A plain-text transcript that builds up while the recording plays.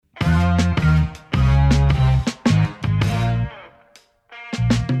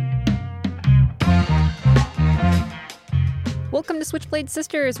Welcome to Switchblade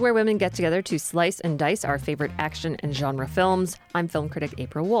Sisters, where women get together to slice and dice our favorite action and genre films. I'm film critic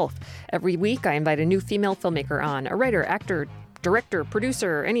April Wolf. Every week, I invite a new female filmmaker on, a writer, actor, director,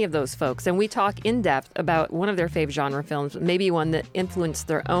 producer, any of those folks, and we talk in depth about one of their fave genre films, maybe one that influenced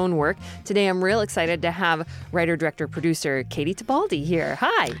their own work. Today, I'm real excited to have writer, director, producer Katie Tibaldi here.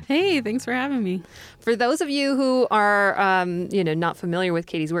 Hi. Hey, thanks for having me. For those of you who are, not familiar with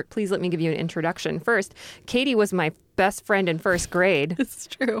Katie's work, please let me give you an introduction. First, Katie was my best friend in first grade. It's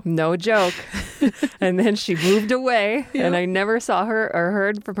true. No joke. And then she moved away, and I never saw her or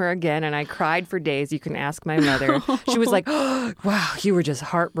heard from her again, and I cried for days. You can ask my mother. She was like, oh, wow, you were just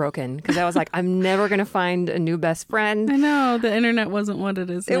heartbroken. Because I was like, I'm never going to find a new best friend. I know. The internet wasn't what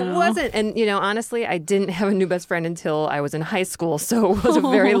it is now. It wasn't. And, honestly, I didn't have a new best friend until I was in high school. So it was a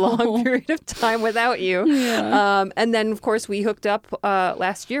very long period of time without you. Yeah. And then, of course, we hooked up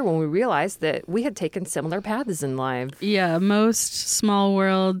last year when we realized that we had taken similar paths in life. Yeah, most small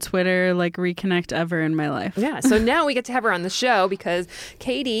world Twitter, reconnect ever in my life. Yeah, so now we get to have her on the show because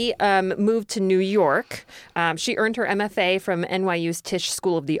Katie moved to New York. She earned her MFA from NYU's Tisch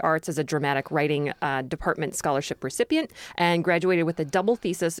School of the Arts as a dramatic writing department scholarship recipient and graduated with a double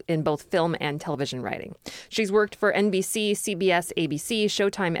thesis in both film and television writing. She's worked for NBC, CBS, ABC,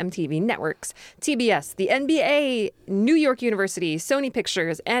 Showtime, MTV Networks, TBS, the NBA, New York University, Sony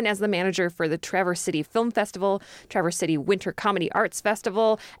Pictures, and as the manager for the Traverse City Film Festival, Traverse City Winter Comedy Arts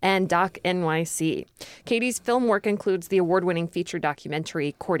Festival, and Doc NYC. Katie's film work includes the award-winning feature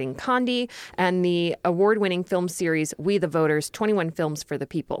documentary Courting Condi and the award-winning film series We the Voters, 21 Films for the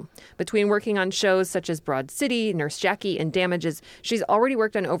People. Between working on shows such as Broad City, Nurse Jackie, and Damages, she's already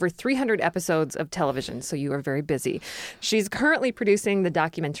worked on over 300 episodes of television, so you are very busy. She's currently producing the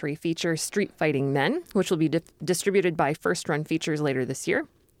documentary feature Street Fighting Men, which will be distributed by First Run Features later this year.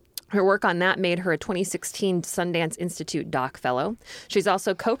 Her work on that made her a 2016 Sundance Institute Doc Fellow. She's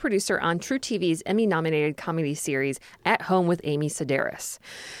also co-producer on True TV's Emmy-nominated comedy series At Home with Amy Sedaris.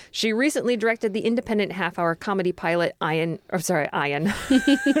 She recently directed the independent half-hour comedy pilot Ian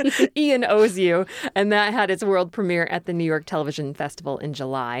Owes You, and that had its world premiere at the New York Television Festival in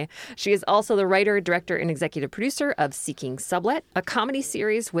July. She is also the writer, director, and executive producer of Seeking Sublet, a comedy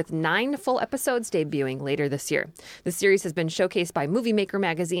series with 9 full episodes debuting later this year. The series has been showcased by Movie Maker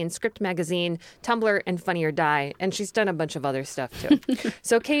magazine, Script Magazine, Tumblr, and Funny or Die, and she's done a bunch of other stuff too.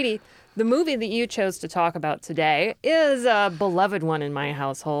 So, Katie, the movie that you chose to talk about today is a beloved one in my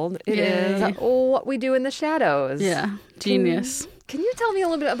household. It is What We Do in the Shadows. Yeah, genius. Can you tell me a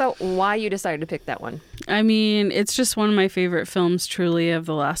little bit about why you decided to pick that one? I mean, it's just one of my favorite films, truly, of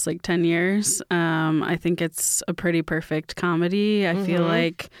the last 10 years. I think it's a pretty perfect comedy. I feel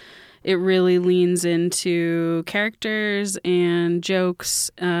like it really leans into characters and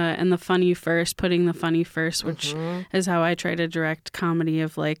jokes and the funny first, putting the funny first, which is how I try to direct comedy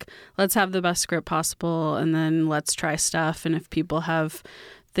of let's have the best script possible and then let's try stuff. And if people have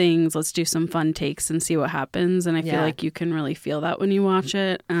things, let's do some fun takes and see what happens. And I feel like you can really feel that when you watch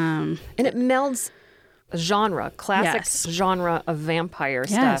it. And it melds classic genre of vampire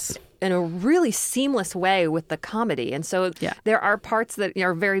stuff in a really seamless way with the comedy. And so there are parts that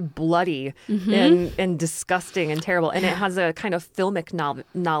are very bloody and disgusting and terrible. And it has a kind of filmic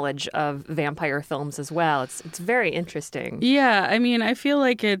knowledge of vampire films as well. It's very interesting. Yeah, I mean, I feel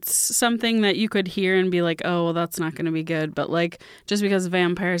like it's something that you could hear and be like, oh, well, that's not going to be good. But just because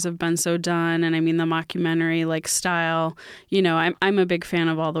vampires have been so done, and I mean, the mockumentary style, I'm a big fan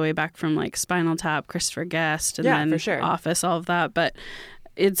of all the way back from Spinal Tap, Christopher Guest, and then for sure. Office, all of that. But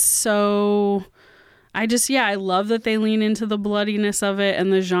it's so... I love that they lean into the bloodiness of it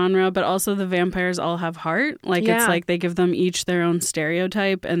and the genre, but also the vampires all have heart. It's they give them each their own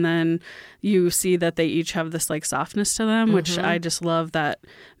stereotype, and then you see that they each have this softness to them, which I just love that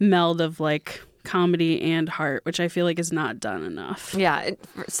meld of comedy and heart, which I feel is not done enough. Yeah,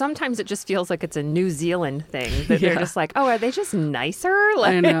 sometimes it just feels like it's a New Zealand thing, that they're just oh, are they just nicer?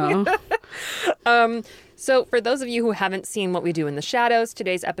 I know. So for those of you who haven't seen What We Do in the Shadows,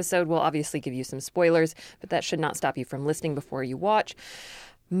 today's episode will obviously give you some spoilers, but that should not stop you from listening before you watch.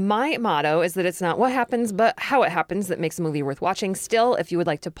 My motto is that it's not what happens, but how it happens that makes a movie worth watching. Still, if you would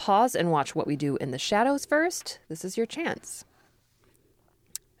like to pause and watch What We Do in the Shadows first, this is your chance.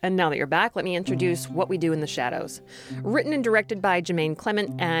 And now that you're back, let me introduce What We Do in the Shadows. Written and directed by Jermaine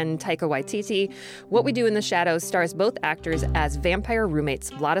Clement and Taika Waititi, What We Do in the Shadows stars both actors as vampire roommates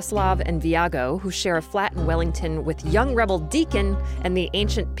Vladislav and Viago, who share a flat in Wellington with young rebel Deacon and the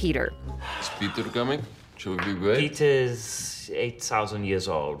ancient Peter. Is Peter coming? Should we wait? Peter's 8,000 years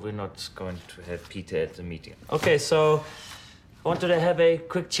old. We're not going to have Peter at the meeting. Okay, so I wanted to have a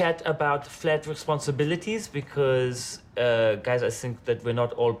quick chat about flat responsibilities because, guys, I think that we're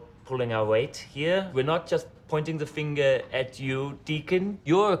not all pulling our weight here. We're not just pointing the finger at you, Deacon.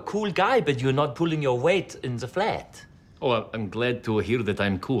 You're a cool guy, but you're not pulling your weight in the flat. Oh, I'm glad to hear that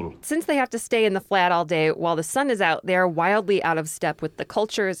I'm cool. Since they have to stay in the flat all day while the sun is out, they are wildly out of step with the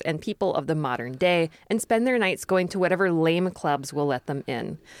cultures and people of the modern day and spend their nights going to whatever lame clubs will let them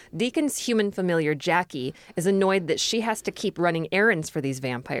in. Deacon's human familiar, Jackie, is annoyed that she has to keep running errands for these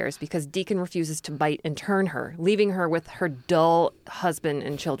vampires because Deacon refuses to bite and turn her, leaving her with her dull husband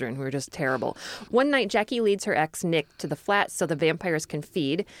and children who are just terrible. One night, Jackie leads her ex, Nick, to the flat so the vampires can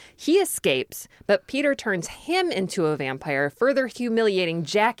feed. He escapes, but Peter turns him into a vampire, further humiliating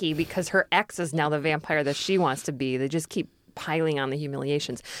Jackie because her ex is now the vampire that she wants to be. They just keep piling on the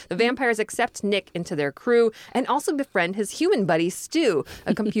humiliations. The vampires accept Nick into their crew and also befriend his human buddy, Stu,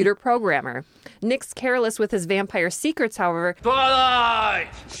 a computer programmer. Nick's careless with his vampire secrets, however. Twilight!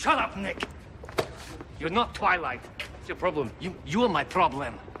 Shut up, Nick. You're not Twilight. What's your problem? You are my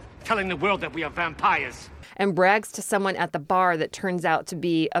problem. Telling the world that we are vampires. And brags to someone at the bar that turns out to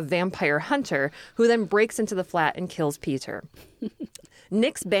be a vampire hunter, who then breaks into the flat and kills Peter.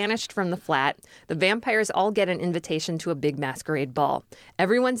 Nick's banished from the flat. The vampires all get an invitation to a big masquerade ball.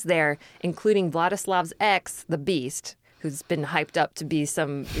 Everyone's there, including Vladislav's ex, the Beast, who's been hyped up to be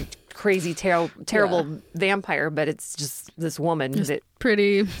some crazy, terrible vampire, but it's just this woman.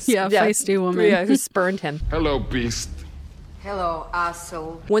 Pretty, feisty woman. Yeah, who spurned him. Hello, Beast. Hello,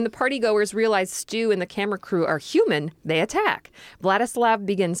 asshole. When the partygoers realize Stu and the camera crew are human, they attack. Vladislav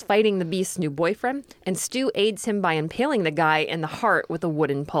begins fighting the Beast's new boyfriend, and Stu aids him by impaling the guy in the heart with a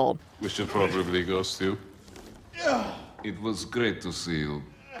wooden pole. We should probably go, Stu. It was great to see you,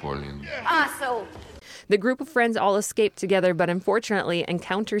 Pauline. Asshole. The group of friends all escape together, but unfortunately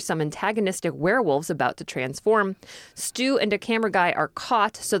encounter some antagonistic werewolves about to transform. Stu and a camera guy are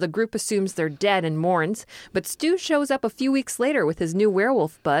caught, so the group assumes they're dead and mourns. But Stu shows up a few weeks later with his new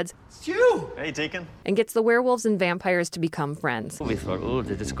werewolf buds. Stu! Hey, Deacon. And gets the werewolves and vampires to become friends. We thought,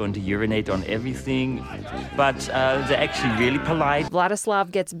 they're just going to urinate on everything. But they're actually really polite.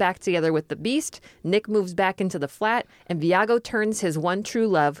 Vladislav gets back together with the Beast, Nick moves back into the flat, and Viago turns his one true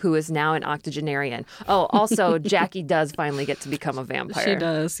love, who is now an octogenarian. Oh, also, Jackie does finally get to become a vampire. She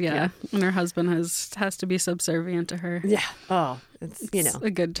does, yeah. And her husband has to be subservient to her. Yeah. Oh, it's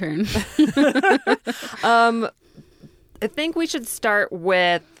a good turn. I think we should start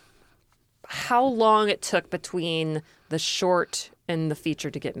with how long it took between the short and the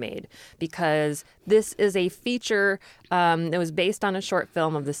feature to get made, because this is a feature that was based on a short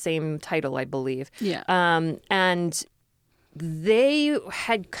film of the same title, I believe. Yeah. And they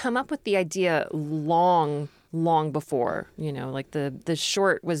had come up with the idea long before, like the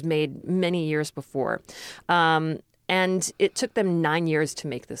short was made many years before. And it took them 9 years to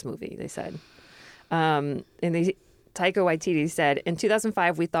make this movie, they said. Taika Waititi said, in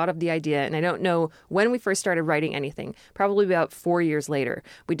 2005, we thought of the idea, and I don't know when we first started writing anything, probably about 4 years later.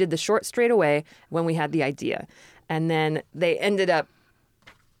 We did the short straight away when we had the idea. And then they ended up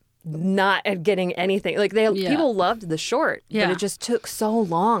not getting anything. Like people loved the short, but it just took so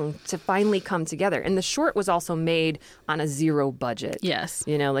long to finally come together. And the short was also made on a zero budget. Yes.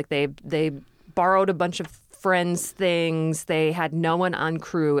 Like they borrowed a bunch of friends' things. They had no one on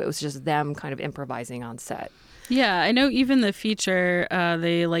crew. It was just them kind of improvising on set. Yeah, I know even the feature,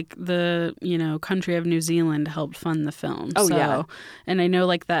 they the country of New Zealand helped fund the film. Oh, yeah. And I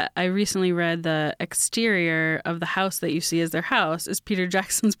know that I recently read the exterior of the house that you see as their house is Peter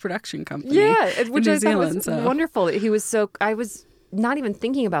Jackson's production company. Yeah, which I thought was so wonderful. He was I was not even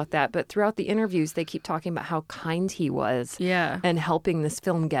thinking about that, but throughout the interviews, they keep talking about how kind he was and helping this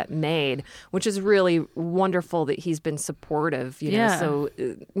film get made, which is really wonderful that he's been supportive,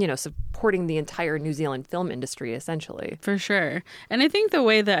 supporting the entire New Zealand film industry, essentially. For sure. And I think the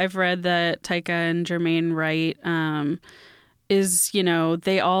way that I've read that Taika and Jermaine write is,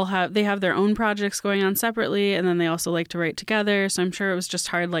 they have their own projects going on separately, and then they also like to write together. So I'm sure it was just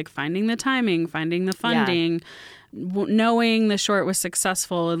hard, finding the timing, finding the funding. Yeah. Knowing the short was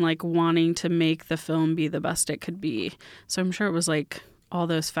successful and wanting to make the film be the best it could be. So I'm sure it was all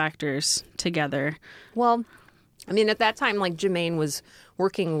those factors together. Well, I mean, at that time, Jermaine was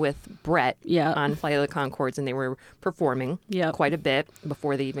working with Brett on Flight of the Conchords, and they were performing quite a bit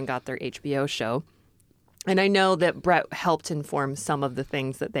before they even got their HBO show. And I know that Brett helped inform some of the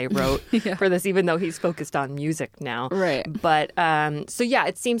things that they wrote for this, even though he's focused on music now. Right. But so, yeah,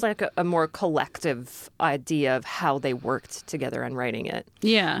 it seems like a more collective idea of how they worked together on writing it.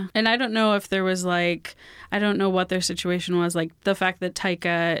 Yeah. And I don't know if there was like, I don't know what their situation was. Like the fact that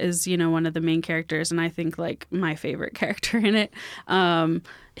Taika is, you know, one of the main characters, and I think like my favorite character in it.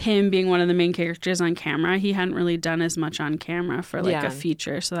 Him being one of the main characters on camera, he hadn't really done as much on camera for like a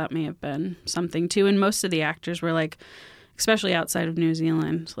feature, so that may have been something too. And most of the actors were like, especially outside of New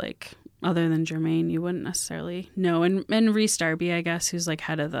Zealand, like other than Jermaine, you wouldn't necessarily know. And Rhys Darby, I guess, who's like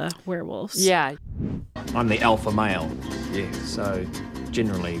head of the werewolves. Yeah. I'm the alpha male. Yeah, so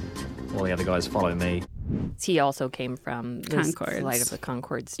generally all the other guys follow me. He also came from the Concords. Flight of the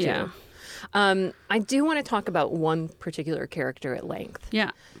Concords too. Yeah. I do want to talk about one particular character at length.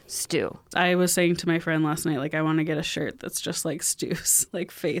 Yeah. Stu. I was saying to my friend last night, like, I want to get a shirt that's just like Stu's like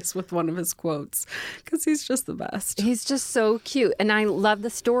face with one of his quotes, because he's just the best. He's just so cute. And I love the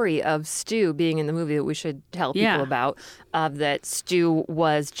story of Stu being in the movie that we should tell people about, that Stu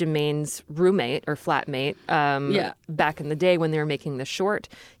was Jermaine's roommate or flatmate back in the day when they were making the short.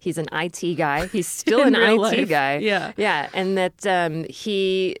 He's an IT guy. He's still an IT life. guy. Yeah. Yeah. And that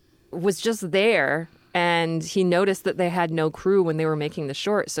he was just there, and he noticed that they had no crew when they were making the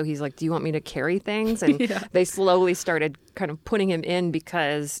short. So he's like, do you want me to carry things? And they slowly started kind of putting him in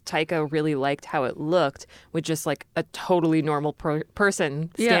because Taika really liked how it looked with just like a totally normal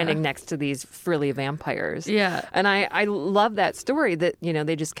person standing next to these frilly vampires. Yeah. And I love that story that, you know,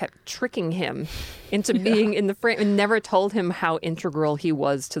 they just kept tricking him into being in the frame and never told him how integral he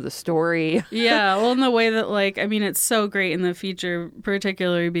was to the story. Yeah, well, in the way that, like, I mean, it's so great in the feature,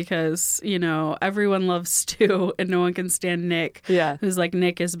 particularly because, you know, everyone loves Stu and no one can stand Nick. Yeah. Who's like,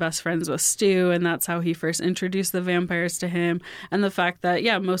 Nick is best friends with Stu, and that's how he first introduced the vampires to him. And the fact that,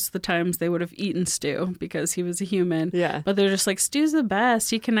 most of the times they would have eaten Stu because he was a human. Yeah. But they're just like, Stu's the best.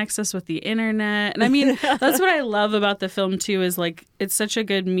 He connects us with the internet. And I mean, that's what I love about the film, too, is like, it's such a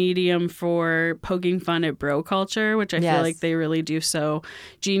good medium for poking fun at bro culture, which I feel like they really do so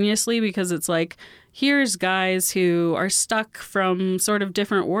geniusly, because it's like, here's guys who are stuck from sort of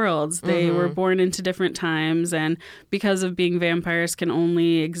different worlds. They were born into different times, and because of being vampires can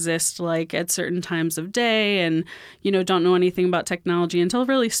only exist like at certain times of day, and, you know, don't know anything about technology until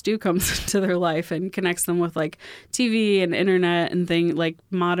really Stu comes into their life and connects them with like TV and internet and things like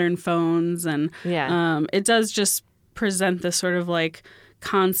modern phones. And it does just present this sort of like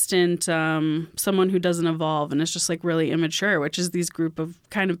constant someone who doesn't evolve and is just like really immature, which is these group of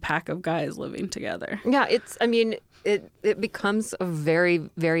kind of pack of guys living together. Yeah, it becomes a very,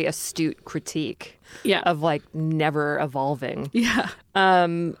 very astute critique of like never evolving. Yeah.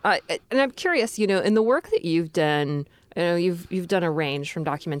 And I'm curious, you know, in the work that you've done, you know, you've done a range from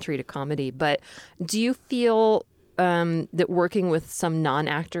documentary to comedy, but do you feel that working with some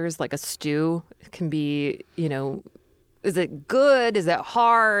non-actors like a Stu can be, you know, is it good? Is it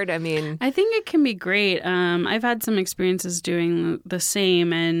hard? I mean, I think it can be great. I've had some experiences doing the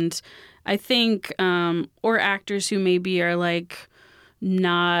same, and I think, or actors who maybe are like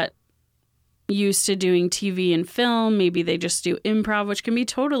not used to doing TV and film, maybe they just do improv, which can be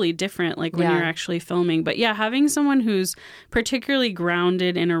totally different, like when you're actually filming. But yeah, having someone who's particularly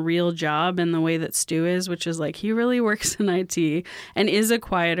grounded in a real job in the way that Stu is, which is like he really works in IT and is a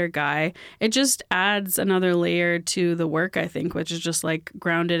quieter guy, it just adds another layer to the work, I think, which is just like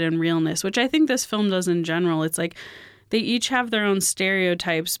grounded in realness, which I think this film does in general. It's like they each have their own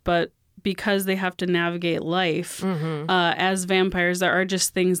stereotypes, but because they have to navigate life as vampires, there are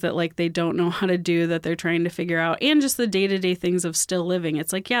just things that like they don't know how to do that they're trying to figure out, and just the day-to-day things of still living.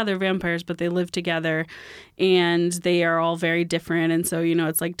 It's like, yeah, they're vampires, but they live together and they are all very different. And so, you know,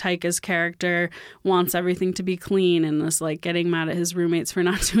 it's like Taika's character wants everything to be clean and is like getting mad at his roommates for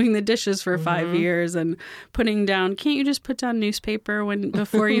not doing the dishes for 5 years and putting down, can't you just put down newspaper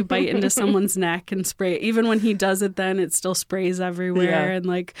before you bite into someone's neck and spray it? Even when he does it, then it still sprays everywhere. And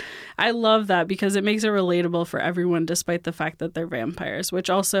like, I love that because it makes it relatable for everyone, despite the fact that they're vampires, which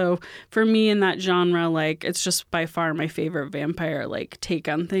also for me in that genre, like it's just by far my favorite vampire like take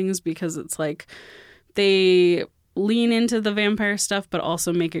on things, because it's like they lean into the vampire stuff, but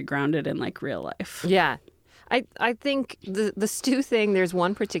also make it grounded in like real life. Yeah. I think the Stu thing, there's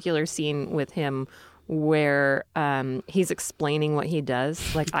one particular scene with him where he's explaining what he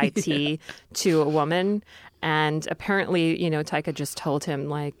does, like IT, to a woman. And apparently, you know, Taika just told him,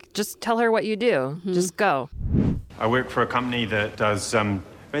 like, just tell her what you do. Just go. I work for a company that does,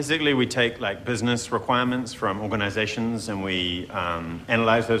 basically we take like business requirements from organizations and we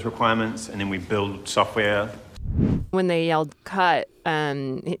analyze those requirements and then we build software. When they yelled cut,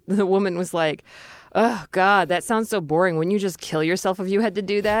 the woman was like, oh God, that sounds so boring. Wouldn't you just kill yourself if you had to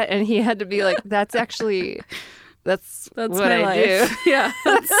do that? And he had to be like, that's what my I do. life. Yeah,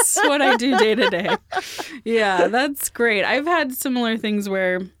 that's what I do day to day. Yeah, that's great. I've had similar things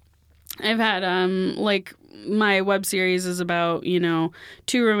where I've had like my web series is about,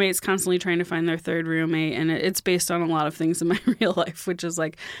 two roommates constantly trying to find their third roommate, and it's based on a lot of things in my real life, which is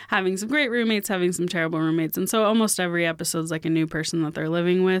like having some great roommates, having some terrible roommates. And so almost every episode is like a new person that they're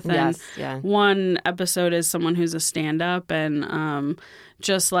living with. And one episode is someone who's a stand-up, and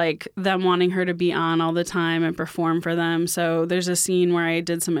just like them wanting her to be on all the time and perform for them. So there's a scene where I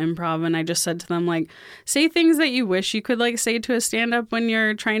did some improv and I just said to them, like, say things that you wish you could like say to a stand-up when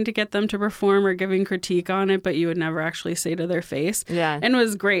you're trying to get them to perform or giving critique on it, but you would never actually say to their face. Yeah. And it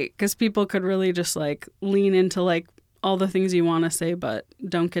was great because people could really just like lean into like all the things you want to say but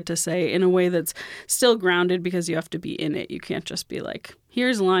don't get to say in a way that's still grounded because you have to be in it. You can't just be like,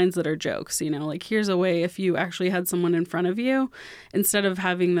 here's lines that are jokes, like here's a way if you actually had someone in front of you instead of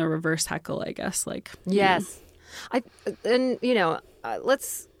having the reverse heckle, I guess. Like, yes.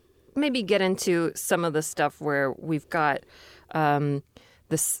 Let's maybe get into some of the stuff where we've got the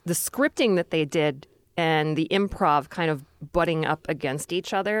scripting that they did and the improv kind of butting up against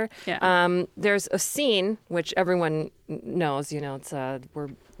each other. Yeah. There's a scene which everyone knows, it's we're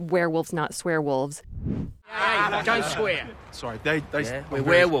werewolves, not swearwolves. Hey, don't swear. Sorry, we're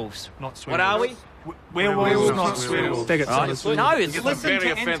werewolves. Not swearwolves. What are we? Werewolves, not swearwolves. No, It's a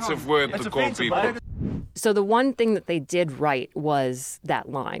very offensive word to call people. So the one thing that they did right was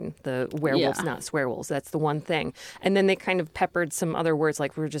that line, the werewolves, not swearwolves. That's the one thing. And then they kind of peppered some other words,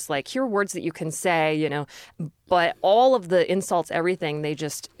 like we were just like, here are words that you can say, but all of the insults, everything,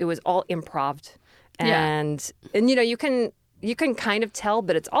 it was all improv. And you can kind of tell,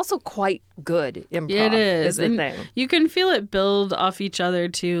 but it's also quite good improv. It is. The thing. You can feel it build off each other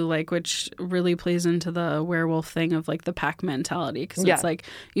too, like, which really plays into the werewolf thing of like the pack mentality. Because it's like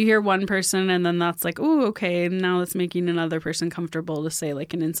you hear one person and then that's like, oh, okay, now that's making another person comfortable to say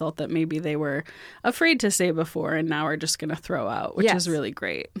like an insult that maybe they were afraid to say before and now are just going to throw out, which is really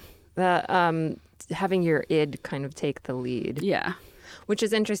great. Having your id kind of take the lead. Yeah. Which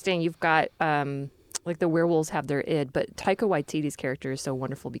is interesting. You've got... like the werewolves have their id, but Taika Waititi's character is so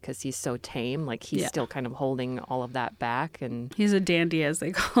wonderful because he's so tame. Like he's still kind of holding all of that back, and he's a dandy, as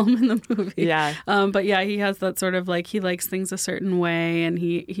they call him in the movie. Yeah. But yeah, he has that sort of like he likes things a certain way, and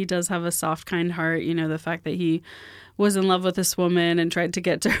he does have a soft, kind heart. The fact that he was in love with this woman and tried to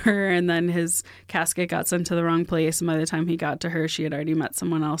get to her, and then his casket got sent to the wrong place, and by the time he got to her, she had already met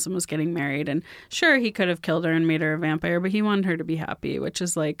someone else and was getting married. And sure, he could have killed her and made her a vampire, but he wanted her to be happy, which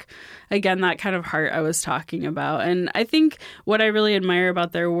is like, again, that kind of heart I was talking about. And I think what I really admire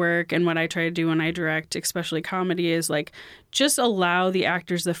about their work and what I try to do when I direct, especially comedy, is like just allow the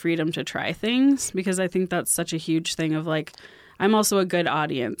actors the freedom to try things, because I think that's such a huge thing of like, I'm also a good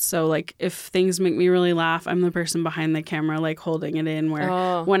audience. So, like, if things make me really laugh, I'm the person behind the camera, like, holding it in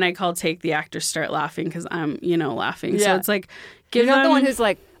where when I call take, the actors start laughing because I'm, laughing. Yeah. So it's like, give them... the one who's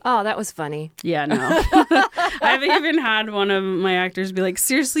like, oh, that was funny. Yeah, no. I've even had one of my actors be like,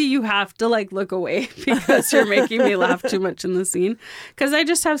 seriously, you have to, like, look away because you're making me laugh too much in the scene. Because I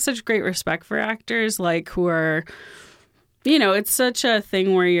just have such great respect for actors, like, who are... it's such a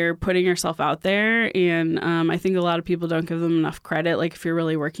thing where you're putting yourself out there, and I think a lot of people don't give them enough credit. Like, if you're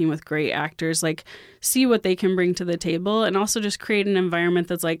really working with great actors, like, see what they can bring to the table, and also just create an environment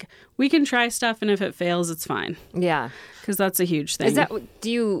that's like, we can try stuff, and if it fails, it's fine. Yeah. Because that's a huge thing.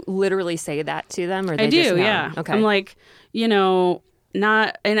 Do you literally say that to them? Or I do, just know? Yeah. Okay. I'm like,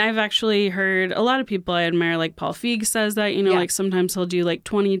 and I've actually heard a lot of people I admire, like Paul Feig says that, like sometimes he'll do like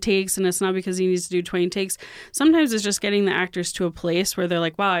 20 takes, and it's not because he needs to do 20 takes. Sometimes it's just getting the actors to a place where they're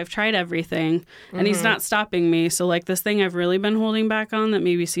like, wow, I've tried everything and he's not stopping me. So like this thing I've really been holding back on that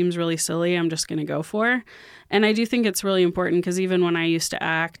maybe seems really silly, I'm just going to go for. And I do think it's really important because even when I used to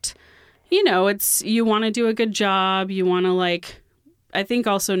act, it's, you want to do a good job. You want to like, I think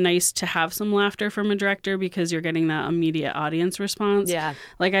also nice to have some laughter from a director because you're getting that immediate audience response. Yeah.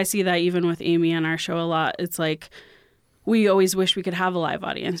 Like I see that even with Amy on our show a lot. It's like we always wish we could have a live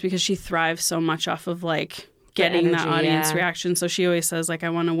audience because she thrives so much off of like getting energy, that audience reaction. So she always says like, I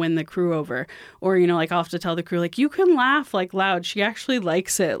want to win the crew over. Or, like I'll have to tell the crew like, you can laugh like loud. She actually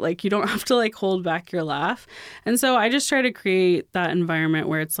likes it. Like you don't have to like hold back your laugh. And so I just try to create that environment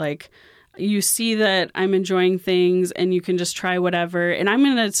where it's like, you see that I'm enjoying things and you can just try whatever. And I'm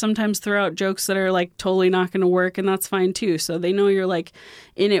going to sometimes throw out jokes that are like totally not going to work, and that's fine too. So they know you're like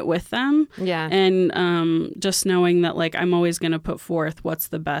in it with them. Yeah. And just knowing that like I'm always going to put forth what's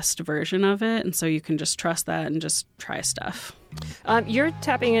the best version of it. And so you can just trust that and just try stuff. You're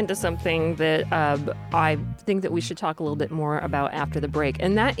tapping into something that I think that we should talk a little bit more about after the break,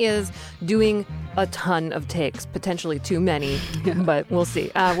 and that is doing a ton of takes, potentially too many, but we'll see.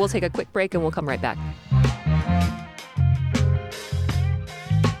 We'll take a quick break and we'll come right back.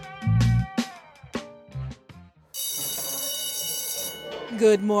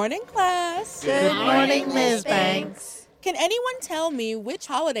 Good morning, class. Good morning, Ms. Banks. Can anyone tell me which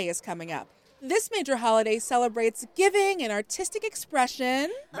holiday is coming up? This major holiday celebrates giving and artistic expression.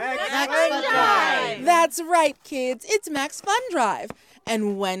 Max Fun Drive! That's right, kids. It's Max Fun Drive.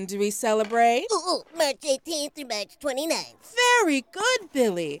 And when do we celebrate? March 18th through March 29th. Very good,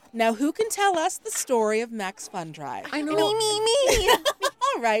 Billy. Now, who can tell us the story of Max Fun Drive? I know. Me.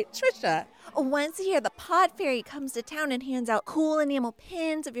 All right, Trisha. Once a year, the Pod Fairy comes to town and hands out cool enamel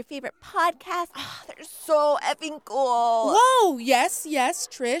pins of your favorite podcast. Oh, they're so effing cool. Whoa, yes,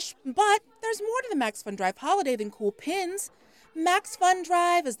 Trish. But there's more to the Max Fun Drive holiday than cool pins. Max Fun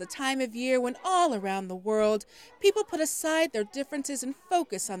Drive is the time of year when all around the world, people put aside their differences and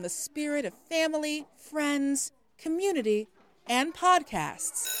focus on the spirit of family, friends, community, and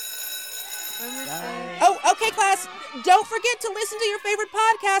podcasts. Oh, okay, class. Don't forget to listen to your favorite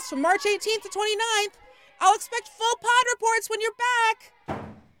podcast from March 18th to 29th. I'll expect full pod reports when you're back.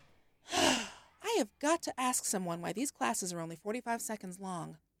 I have got to ask someone why these classes are only 45 seconds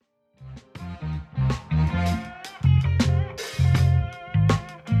long.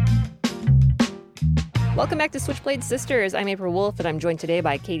 Welcome back to Switchblade Sisters. I'm April Wolf, and I'm joined today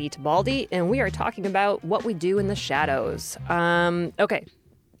by Katie Tabaldi, and we are talking about what we do in the shadows. Okay,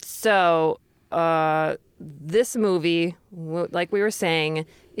 so this movie, like we were saying,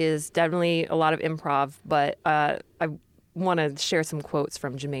 is definitely a lot of improv, but I want to share some quotes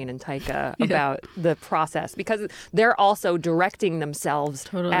from Jermaine and Taika about the process, because they're also directing themselves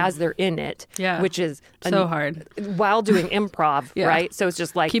as they're in it, which is so hard while doing improv, right? So it's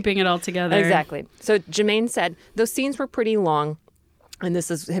just like keeping it all together. Exactly. So Jermaine said those scenes were pretty long. And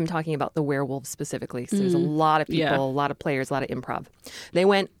this is him talking about the werewolves specifically. So there's a lot of people, a lot of players, a lot of improv. They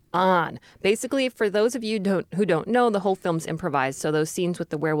went on. Basically, for those of you who don't know, the whole film's improvised. So those scenes with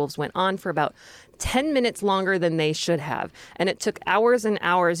the werewolves went on for about 10 minutes longer than they should have. And it took hours and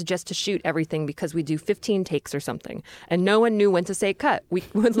hours just to shoot everything, because we do 15 takes or something. And no one knew when to say cut. We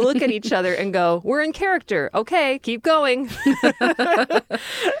would look at each other and go, we're in character. Okay, keep going.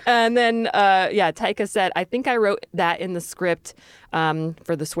 And then, Taika said, I think I wrote that in the script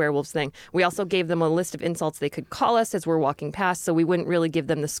for the swearwolves thing. We also gave them a list of insults they could call us as we're walking past, so we wouldn't really give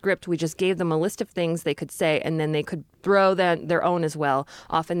them the script. We just gave them a list of things they could say, and then they could throw their own as well.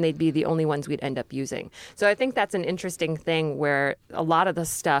 Often they'd be the only ones we'd end up using. So I think that's an interesting thing, where a lot of the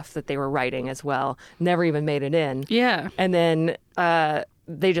stuff that they were writing as well never even made it in. Yeah. And then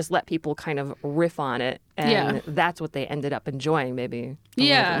they just let people kind of riff on it. And that's what they ended up enjoying, maybe a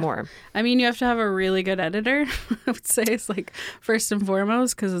little bit more. I mean, you have to have a really good editor, I would say, is like first and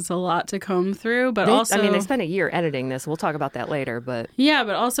foremost, because it's a lot to comb through. But they spent a year editing this. We'll talk about that later. But yeah,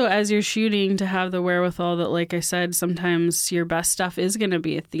 but also as you're shooting, to have the wherewithal that, like I said, sometimes your best stuff is going to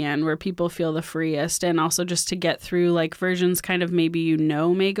be at the end, where people feel the freest. And also just to get through like versions kind of maybe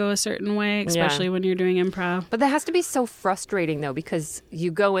may go a certain way, especially when you're doing improv. But that has to be so frustrating, though, because you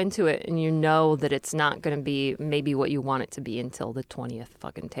go into it and you know that it's not going to be maybe what you want it to be until the 20th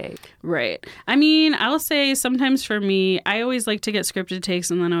fucking take. Right. I mean, I'll say sometimes for me, I always like to get scripted takes,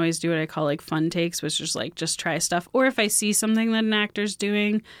 and then I always do what I call like fun takes, which is like just try stuff. Or if I see something that an actor's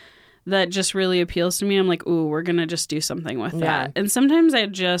doing that just really appeals to me, I'm like, ooh, we're going to just do something with that. And sometimes I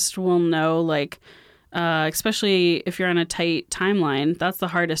just will know, like, especially if you're on a tight timeline, that's the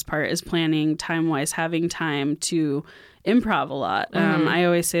hardest part, is planning time-wise, having time to improv a lot. I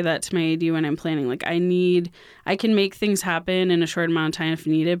always say that to my AD when I'm planning. Like, I can make things happen in a short amount of time if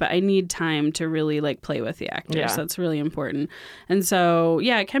needed, but I need time to really like play with the actors. Yeah. That's really important. And so,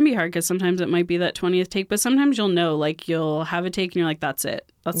 yeah, it can be hard, because sometimes it might be that 20th take, but sometimes you'll know, like you'll have a take and you're like, that's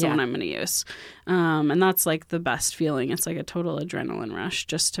it. That's the one I'm going to use. And that's like the best feeling. It's like a total adrenaline rush,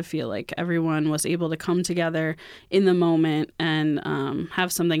 just to feel like everyone was able to come together in the moment and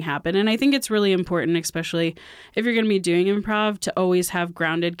have something happen. And I think it's really important, especially if you're going to be doing improv, to always have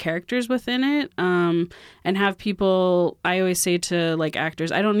grounded characters within it, and have people. I always say to like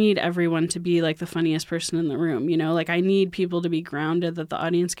actors, I don't need everyone to be like the funniest person in the room. You know, like I need people to be grounded that the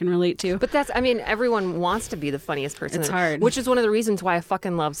audience can relate to. But that's, I mean, everyone wants to be the funniest person. It's hard. Which is one of the reasons why I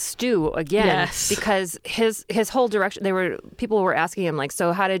fucking love Stu again. Yes. Because his whole direction, people were asking him like,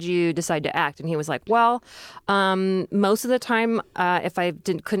 so how did you decide to act? And he was like, well, most of the time, if I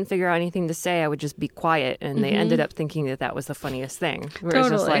couldn't figure out anything to say, I would just be quiet. And they ended up thinking that was the funniest thing. Where it's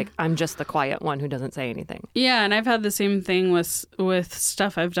just like, I'm just the quiet one who doesn't say anything. Yeah, and I've had the same thing with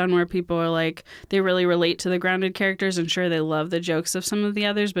stuff I've done where people are like, they really relate to the grounded characters, and sure, they love the jokes of some of the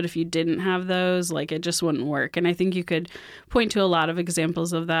others, but if you didn't have those, like, it just wouldn't work. And I think you could point to a lot of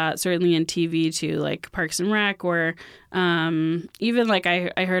examples of that, certainly in TV too, like Parks and Rec, or even like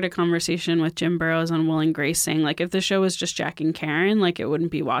I heard a conversation with Jim Burrows on Will and Grace saying, like, if the show was just Jack and Karen, like, it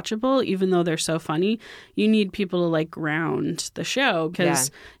wouldn't be watchable, even though they're so funny. You need people to like ground the show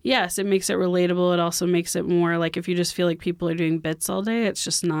because yes, it makes it relatable. It also makes it more like, if you just feel like people are doing bits all day, it's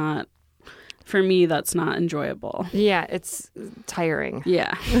just not, for me, that's not enjoyable. Yeah, it's tiring.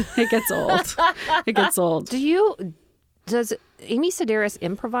 Yeah, it gets old. It gets old. Does Amy Sedaris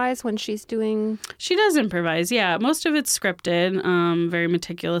improvise when she's doing? She does improvise, yeah. Most of it's scripted, very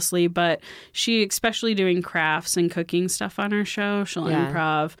meticulously, but she, especially doing crafts and cooking stuff on her show, she'll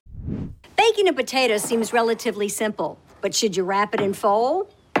improv. Baking a potato seems relatively simple, but should you wrap it in foil?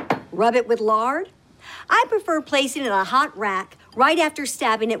 Rub it with lard? I prefer placing it in a hot rack right after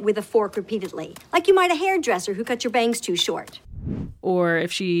stabbing it with a fork repeatedly, like you might a hairdresser who cut your bangs too short. Or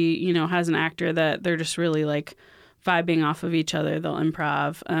if she, you know, has an actor that they're just really like vibing off of each other, they'll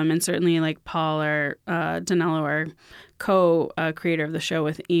improv. And certainly like Paul or Danilo are co-creator of the show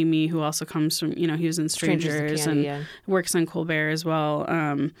with Amy, who also comes from, you know, he was in Strangers and works on Colbert as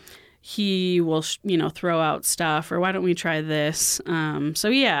well. He will, you know, throw out stuff, or why don't we try this? So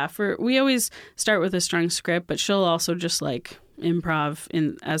yeah, we always start with a strong script, but she'll also just like improv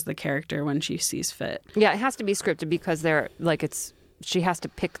as the character when she sees fit. Yeah, it has to be scripted because she has to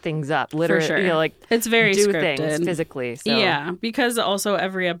pick things up, literally. For sure. You know, like it's very do scripted. Things physically. So. Yeah, because also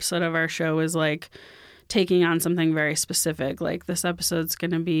every episode of our show is like taking on something very specific. Like this episode's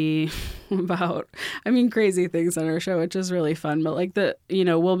going to be about, crazy things on our show, which is really fun. But like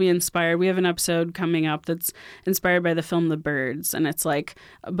we'll be inspired. We have an episode coming up that's inspired by the film The Birds, and it's like,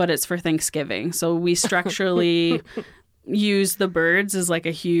 but it's for Thanksgiving. So we structurally use the birds as like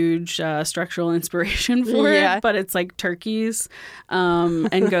a huge structural inspiration for it, but it's like turkeys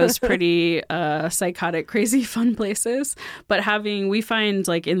and goes pretty psychotic, crazy, fun places. But we find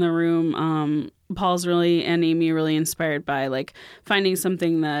like in the room, Paul's really and Amy really inspired by like finding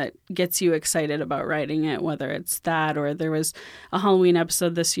something that gets you excited about writing it, whether it's that or there was a Halloween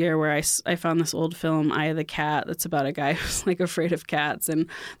episode this year where I found this old film, Eye of the Cat, that's about a guy who's like afraid of cats, and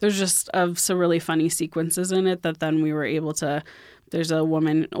there's just some really funny sequences in it that then we were able to. There's a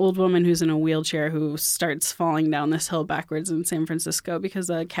old woman who's in a wheelchair who starts falling down this hill backwards in San Francisco because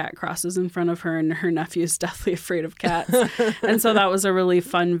a cat crosses in front of her, and her nephew's deathly afraid of cats. And so that was a really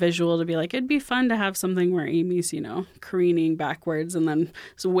fun visual to be like, it'd be fun to have something where Amy's, careening backwards and then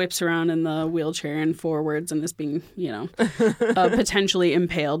whips around in the wheelchair and forwards and is being, potentially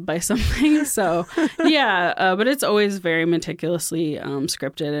impaled by something. So, yeah, but it's always very meticulously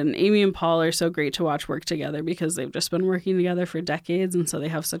scripted. And Amy and Paul are so great to watch work together because they've just been working together for decades, and so they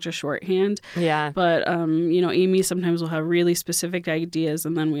have such a shorthand. Yeah. But Amy sometimes will have really specific ideas,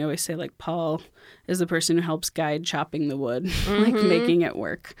 and then we always say like Paul is the person who helps guide chopping the wood, like making it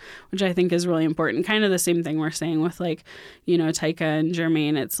work, which I think is really important. Kind of the same thing we're saying with like, Taika and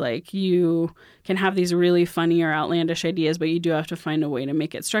Jermaine. It's like you can have these really funny or outlandish ideas, but you do have to find a way to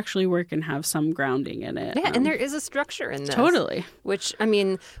make it structurally work and have some grounding in it. Yeah, and there is a structure in this. Totally. Which,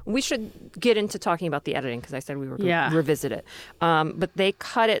 we should get into talking about the editing because I said we were going to revisit it. But they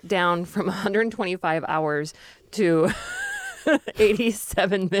cut it down from 125 hours to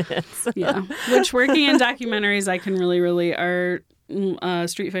 87 minutes. Yeah. Which, working in documentaries, I can really relate. Our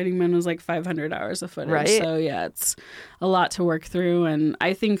Street Fighting Men was like 500 hours of footage. Right. So, yeah, it's a lot to work through. And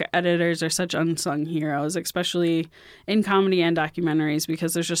I think editors are such unsung heroes, especially in comedy and documentaries,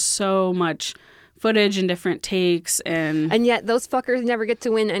 because there's just so much footage and different takes. And yet those fuckers never get to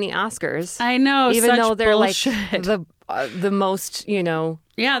win any Oscars. I know. Even though they're bullshit. like the most,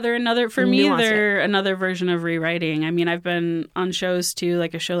 Yeah, they're another version of rewriting. I mean, I've been on shows too,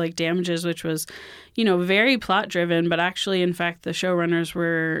 like a show like Damages, which was, very plot driven, but actually, in fact, the showrunners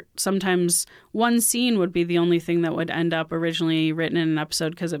were sometimes one scene would be the only thing that would end up originally written in an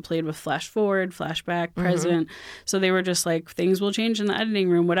episode because it played with flash forward, flashback, present. So they were just like, things will change in the editing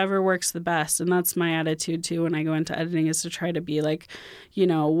room, whatever works the best. And that's my attitude too when I go into editing, is to try to be like,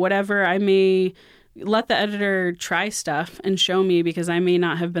 whatever I may let the editor try stuff and show me, because I may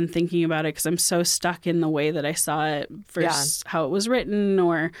not have been thinking about it because I'm so stuck in the way that I saw it versus how it was written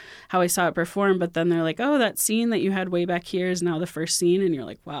or how I saw it performed. But then they're like, oh, that scene that you had way back here is now the first scene. And you're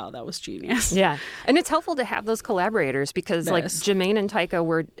like, wow, that was genius. Yeah. And it's helpful to have those collaborators because like Jermaine and Taika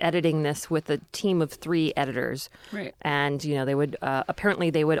were editing this with a team of 3 editors. Right. And, they would apparently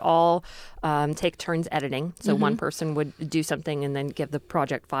they would all take turns editing. So one person would do something and then give the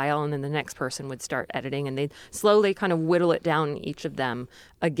project file, and then the next person would start editing, and they'd slowly kind of whittle it down, each of them,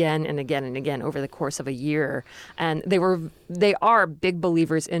 again and again and again over the course of a year. And they are big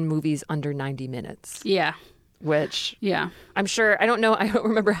believers in movies under 90 minutes. Yeah. Which, I'm sure, I don't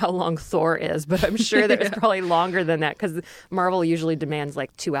remember how long Thor is, but I'm sure that it's probably longer than that because Marvel usually demands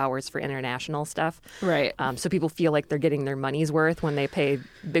like 2 hours for international stuff. Right. So people feel like they're getting their money's worth when they pay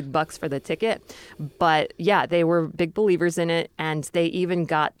big bucks for the ticket. But yeah, they were big believers in it. And they even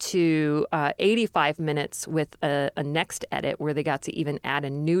got to 85 minutes with a next edit where they got to even add a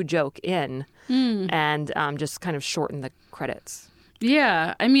new joke in and just kind of shorten the credits.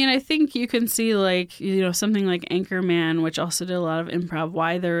 Yeah, I mean, I think you can see like, something like Anchorman, which also did a lot of improv,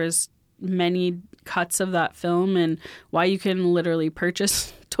 why there is many cuts of that film and why you can literally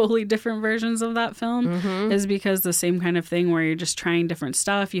purchase totally different versions of that film is because the same kind of thing where you're just trying different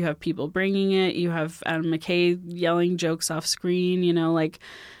stuff. You have people bringing it. You have Adam McKay yelling jokes off screen,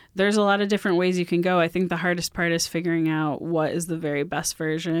 there's a lot of different ways you can go. I think the hardest part is figuring out what is the very best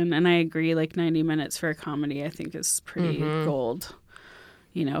version. And I agree, like 90 minutes for a comedy, I think is pretty gold.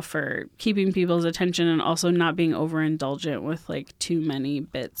 For keeping people's attention and also not being overindulgent with like too many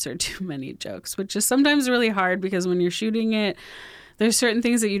bits or too many jokes, which is sometimes really hard because when you're shooting it, there's certain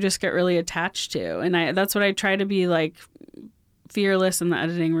things that you just get really attached to. And that's what I try to be like fearless in the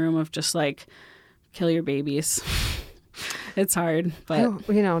editing room of just like, kill your babies. It's hard, but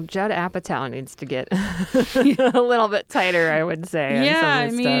Judd Apatow needs to get a little bit tighter, I would say. Yeah, I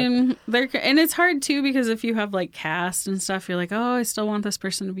mean, and it's hard too because if you have like cast and stuff, you're like, oh, I still want this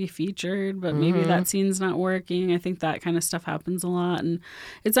person to be featured, but maybe that scene's not working. I think that kind of stuff happens a lot, and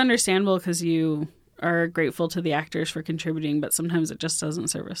it's understandable because you are grateful to the actors for contributing, but sometimes it just doesn't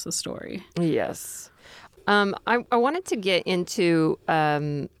service the story. Yes, I wanted to get into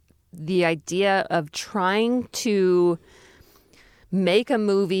the idea of trying to make a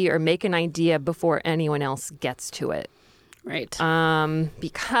movie or make an idea before anyone else gets to it. Right.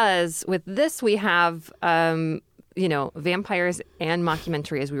 Because with this, we have, vampires and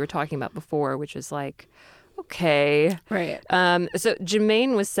mockumentary, as we were talking about before, which is like, okay. Right. So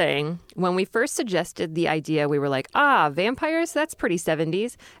Jermaine was saying, when we first suggested the idea, we were like, vampires, that's pretty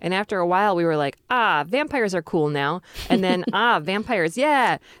 70s. And after a while, we were like, vampires are cool now. And then, vampires,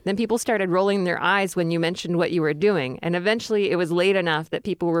 yeah. Then people started rolling their eyes when you mentioned what you were doing. And eventually it was late enough that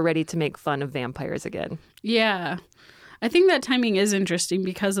people were ready to make fun of vampires again. Yeah. I think that timing is interesting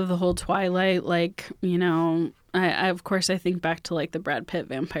because of the whole Twilight, I of course, I think back to like the Brad Pitt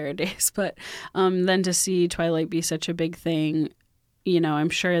vampire days, but then to see Twilight be such a big thing, I'm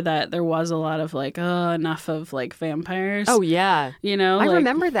sure that there was a lot of like, enough of like vampires. Oh, yeah. I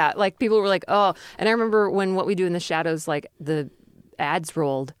remember that. Like people were like, oh, and I remember when What We Do in the Shadows, like the ads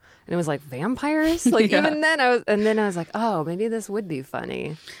rolled and it was like vampires. Like even then I was like, oh, maybe this would be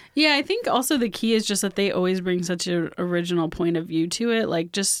funny. Yeah, I think also the key is just that they always bring such an original point of view to it.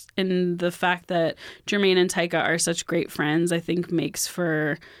 Like just in the fact that Jermaine and Taika are such great friends, I think makes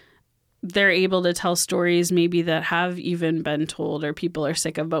for they're able to tell stories maybe that have even been told or people are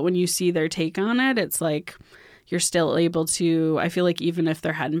sick of. But when you see their take on it, it's like you're still able to, I feel like even if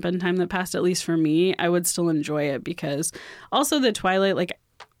there hadn't been time that passed, at least for me, I would still enjoy it because also the Twilight, like,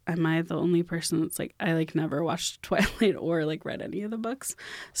 am I the only person that's like, I like never watched Twilight or like read any of the books?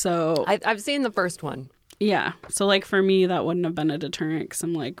 So I've seen the first one. Yeah. So like for me, that wouldn't have been a deterrent because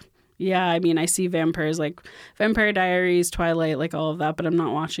I'm like, yeah, I mean, I see vampires like Vampire Diaries, Twilight, like all of that, but I'm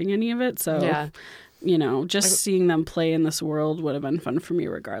not watching any of it. So, yeah. Just seeing them play in this world would have been fun for me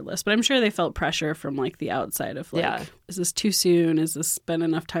regardless. But I'm sure they felt pressure from like the outside of like, is this too soon? Has this been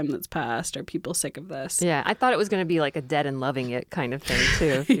enough time that's passed? Are people sick of this? Yeah, I thought it was going to be like a Dead and Loving It kind of thing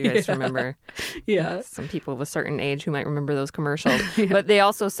too, if you guys remember. Yeah. Some people of a certain age who might remember those commercials. But they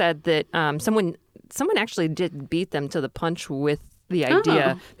also said that someone actually did beat them to the punch with the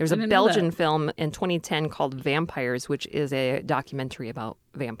idea. Oh, There's I a didn't know Belgian that. film in 2010 called Vampires, which is a documentary about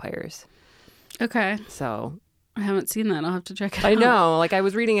vampires. Okay. So I haven't seen that. I'll have to check it out. I know. Like, I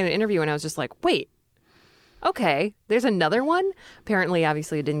was reading an interview and I was just like, wait, okay, there's another one? Apparently,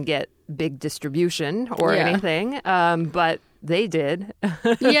 obviously, it didn't get big distribution or anything, but they did.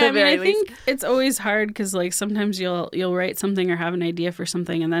 Yeah, I mean, I think it's always hard because, like, sometimes you'll write something or have an idea for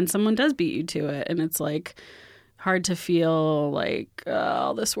something, and then someone does beat you to it, and it's like hard to feel like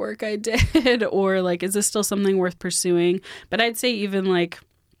all this work I did, or like, is this still something worth pursuing? But I'd say even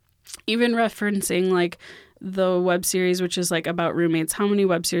referencing like the web series, which is like about roommates. How many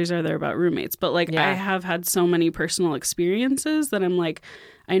web series are there about roommates? But like, I have had so many personal experiences that I'm like,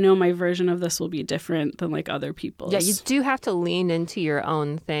 I know my version of this will be different than like other people's. Yeah, you do have to lean into your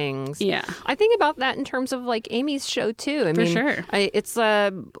own things. Yeah. I think about that in terms of like Amy's show too. I For mean, sure. It's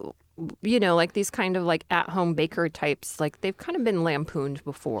you know, like these kind of like at-home baker types, like they've kind of been lampooned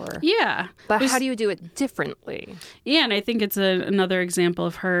before. Yeah. But how do you do it differently? Yeah, and I think it's another example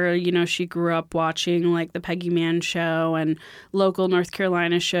of her. You know, she grew up watching like the Peggy Mann show and local North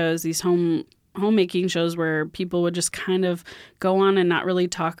Carolina shows, these homemaking shows where people would just kind of go on and not really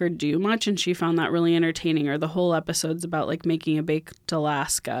talk or do much, and she found that really entertaining. Or the whole episodes about like making a baked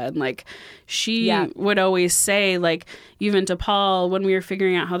Alaska, and like she would always say, like, even to Paul when we were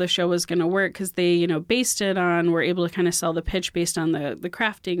figuring out how the show was going to work, because they, you know, based it on, were able to kind of sell the pitch based on the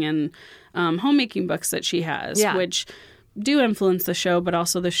crafting and homemaking books that she has, which do influence the show, but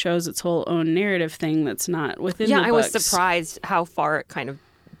also the show's its whole own narrative thing that's not within the books. I was surprised how far it kind of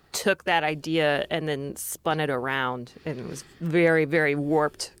took that idea and then spun it around, and it was very, very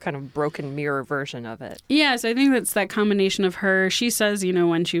warped, kind of broken mirror version of it. Yeah, so I think that's that combination of her. She says, you know,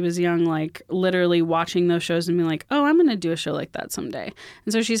 when she was young, like literally watching those shows and being like, oh, I'm going to do a show like that someday.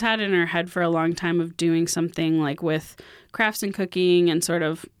 And so she's had it in her head for a long time of doing something like with crafts and cooking and sort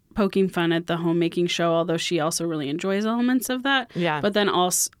of poking fun at the homemaking show, although she also really enjoys elements of that. Yeah. But then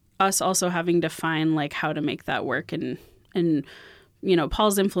us also having to find like how to make that work, and you know,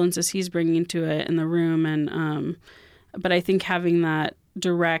 Paul's influences he's bringing to it in the room. And but I think having that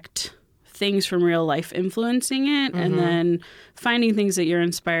direct things from real life influencing it, and then finding things that you're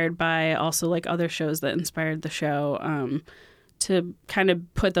inspired by, also like other shows that inspired the show, to kind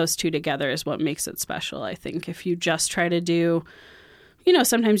of put those two together is what makes it special. I think if you just try to do, you know,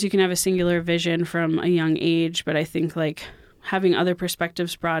 sometimes you can have a singular vision from a young age, but I think like having other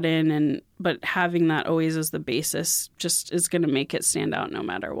perspectives brought in, but having that always as the basis just is going to make it stand out no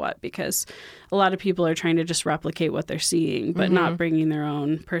matter what, because a lot of people are trying to just replicate what they're seeing, but not bringing their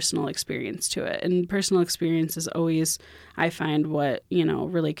own personal experience to it. And personal experience is always, I find, what, you know,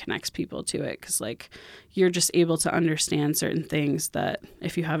 really connects people to it, because like you're just able to understand certain things that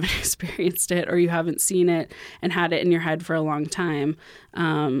if you haven't experienced it or you haven't seen it and had it in your head for a long time,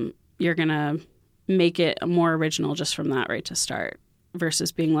 you're going to make it more original just from that right to start,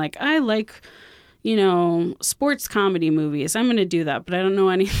 versus being like, I like, you know, sports comedy movies, I'm going to do that, but I don't know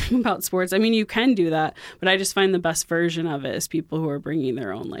anything about sports. I mean, you can do that, but I just find the best version of it is people who are bringing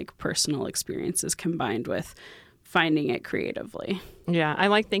their own like personal experiences combined with finding it creatively. Yeah, I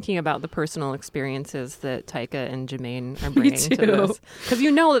like thinking about the personal experiences that Taika and Jermaine are bringing to this, because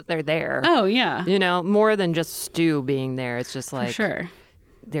you know that they're there. Oh yeah, you know, more than just Stu being there. It's just like, for sure,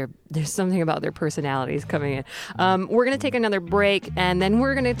 there's something about their personalities coming in. We're going to take another break, and then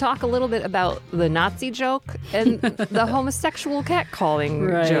we're going to talk a little bit about the Nazi joke and the homosexual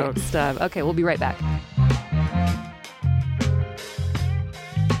catcalling joke stuff. Okay, we'll be right back.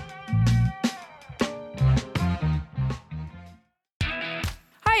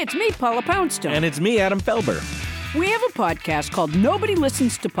 Hi, it's me, Paula Poundstone. And it's me, Adam Felber. We have a podcast called Nobody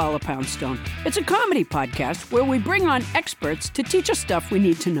Listens to Paula Poundstone. It's a comedy podcast where we bring on experts to teach us stuff we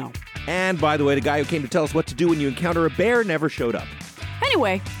need to know. And by the way, the guy who came to tell us what to do when you encounter a bear never showed up.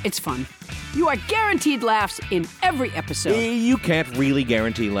 Anyway, it's fun. You are guaranteed laughs in every episode. You can't really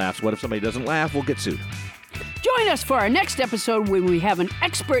guarantee laughs. What if somebody doesn't laugh? We'll get sued. Join us for our next episode when we have an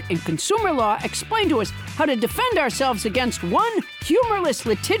expert in consumer law explain to us how to defend ourselves against one humorless,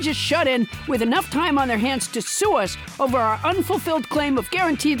 litigious shut-in with enough time on their hands to sue us over our unfulfilled claim of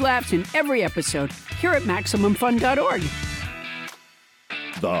guaranteed laughs in every episode here at MaximumFun.org.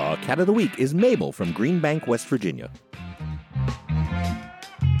 The Cat of the Week is Mabel from Green Bank, West Virginia.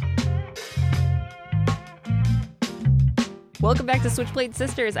 Welcome back to Switchblade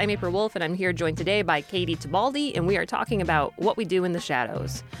Sisters. I'm April Wolf, and I'm here joined today by Katie Tibaldi, and we are talking about what we do in the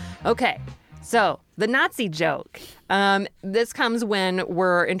shadows. Okay, so the Nazi joke. This comes when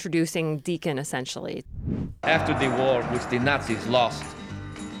we're introducing Deacon, essentially. After the war, which the Nazis lost,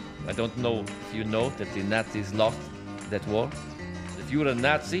 I don't know if you know that the Nazis lost that war. if you were a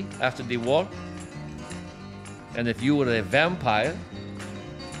Nazi after the war, and if you were a vampire,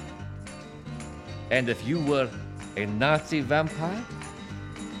 and if you were a Nazi vampire,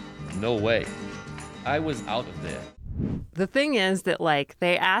 no way. I was out of there. The thing is that, like,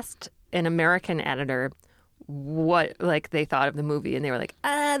 they asked an American editor what, like, they thought of the movie, and they were like,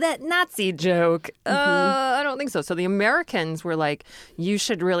 that Nazi joke. I don't think so. So the Americans were like, you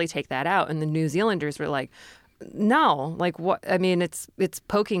should really take that out. And the New Zealanders were like, no, like, what? I mean, it's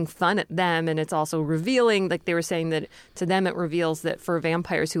poking fun at them, and it's also revealing, like they were saying that to them it reveals that for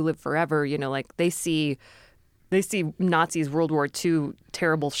vampires who live forever, you know, like they see Nazis, World War II,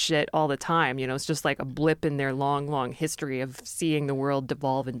 terrible shit all the time. You know, it's just like a blip in their long, long history of seeing the world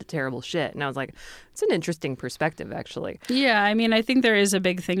devolve into terrible shit. And I was like, it's an interesting perspective, actually. Yeah, I mean, I think there is a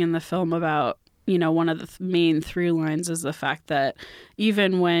big thing in the film about, you know, one of the main through lines is the fact that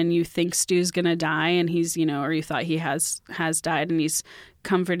even when you think Stu's going to die and he's, you know, or you thought he has died and he's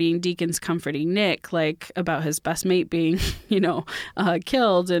Deacon's comforting Nick, like, about his best mate being, you know,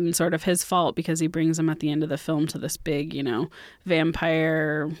 killed and sort of his fault because he brings him at the end of the film to this big, you know,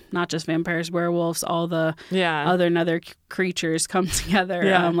 vampire, not just vampires, werewolves, all the other creatures come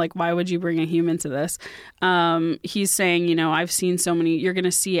together. Like, why would you bring a human to this? He's saying, you know, I've seen so many, you're going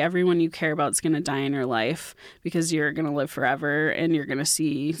to see everyone you care about is going to die in your life because you're going to live forever and you're going to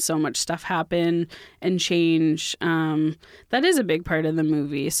see so much stuff happen and change. That is a big part of the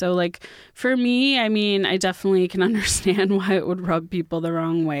movie. So, like, for me, I mean, I definitely can understand why it would rub people the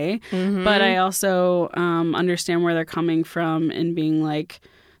wrong way. But I also understand where they're coming from and being like,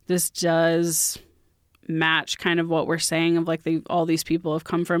 this does match kind of what we're saying of like all these people have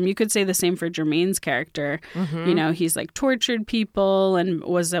come from. You could say the same for Jermaine's character. You know, he's like tortured people and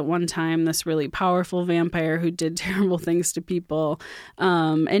was at one time this really powerful vampire who did terrible things to people,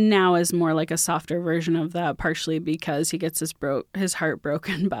 and now is more like a softer version of that, partially because he gets his heart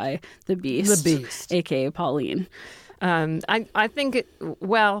broken by the Beast, aka Pauline. I think,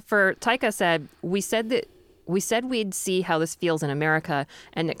 well, for Taika said, we said we'd see how this feels in America,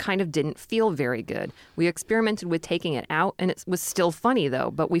 and it kind of didn't feel very good. We experimented with taking it out, and it was still funny, though,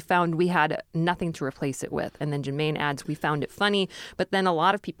 but we found we had nothing to replace it with. And then Jermaine adds, we found it funny, but then a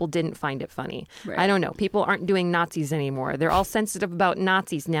lot of people didn't find it funny. Right. I don't know. People aren't doing Nazis anymore. They're all sensitive about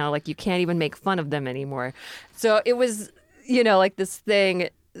Nazis now. Like, you can't even make fun of them anymore. So it was, you know, like this thing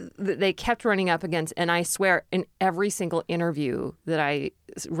that they kept running up against. And I swear, in every single interview that I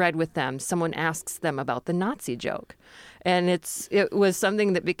read with them, someone asks them about the Nazi joke. And it was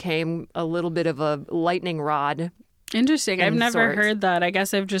something that became a little bit of a lightning rod. Interesting. I've never heard that. I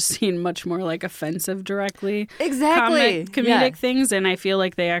guess I've just seen much more like offensive directly. Exactly. Comedic things. And I feel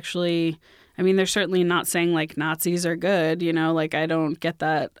like they actually, I mean, they're certainly not saying like Nazis are good, you know, like I don't get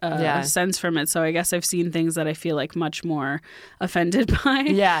that sense from it. So I guess I've seen things that I feel like much more offended by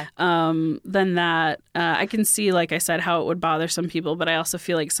than that. I can see, like I said, how it would bother some people, but I also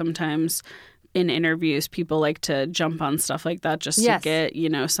feel like sometimes in interviews, people like to jump on stuff like that just to get, you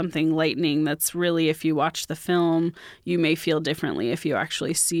know, something lightening that's really, if you watch the film, you may feel differently if you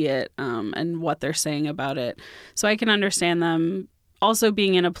actually see it and what they're saying about it. So I can understand them also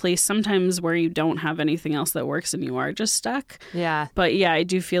being in a place sometimes where you don't have anything else that works and you are just stuck. Yeah. But yeah, I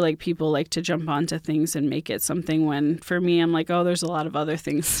do feel like people like to jump onto things and make it something when, for me, I'm like, oh, there's a lot of other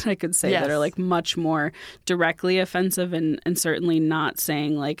things I could say that are like much more directly offensive and certainly not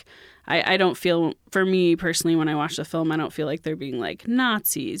saying like, I don't feel, for me personally, when I watch the film, I don't feel like they're being like,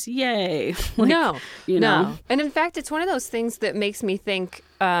 Nazis, yay. Like, no, you know? And in fact, it's one of those things that makes me think,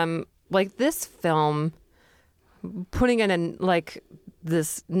 like this film, putting in like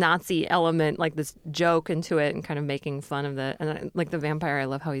this Nazi element, like this joke into it and kind of making fun of like the vampire. I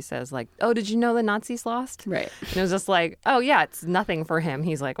love how he says like, oh, did you know the Nazis lost? Right. And it was just like, oh yeah, it's nothing for him.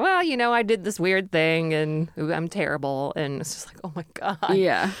 He's like, well, you know, I did this weird thing and I'm terrible. And it's just like, oh my God.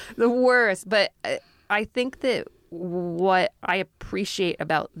 Yeah. The worst. But I think that what I appreciate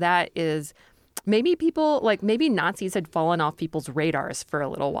about that is maybe maybe Nazis had fallen off people's radars for a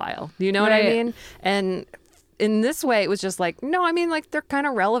little while. Do you know what I mean? And in this way, it was just like, no, I mean, like, they're kind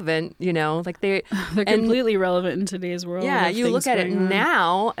of relevant, you know, like they're completely relevant in today's world. Yeah, you look at it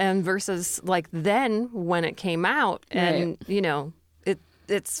now and versus like then when it came out, and you know,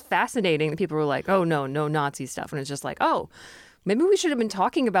 it's fascinating that people were like, oh no Nazi stuff, and it's just like, oh, maybe we should have been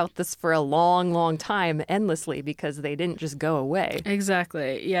talking about this for a long, long time, endlessly, because they didn't just go away.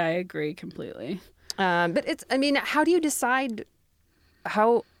 Exactly. Yeah, I agree completely. But I mean, how do you decide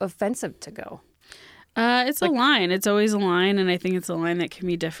how offensive to go? It's like, a line. It's always a line, and I think it's a line that can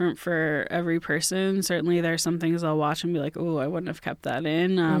be different for every person. Certainly, there are some things I'll watch and be like, oh, I wouldn't have kept that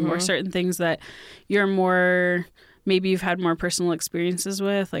in. Or certain things that you're more maybe you've had more personal experiences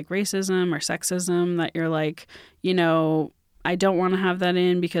with, like racism or sexism, that you're like, you know, I don't want to have that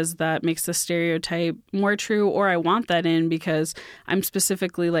in because that makes the stereotype more true, or I want that in because I'm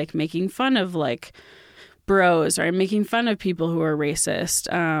specifically like making fun of like bros, or I'm making fun of people who are racist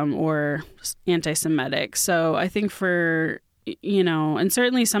or anti-Semitic. So I think for, you know, and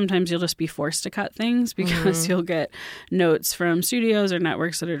certainly sometimes you'll just be forced to cut things because you'll get notes from studios or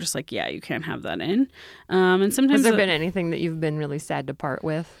networks that are just like, yeah, you can't have that in. And sometimes has there been anything that you've been really sad to part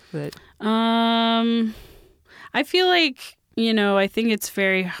with? That I feel like, you know, I think it's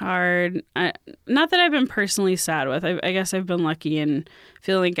very hard. Not that I've been personally sad with. I guess I've been lucky in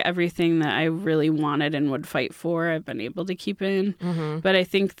feeling everything that I really wanted and would fight for, I've been able to keep in. But I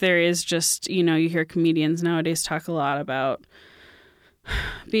think there is just, you know, you hear comedians nowadays talk a lot about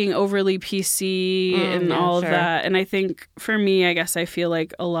being overly PC and all of that. And I think for me, I guess I feel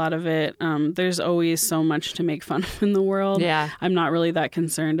like a lot of it, there's always so much to make fun of in the world. Yeah. I'm not really that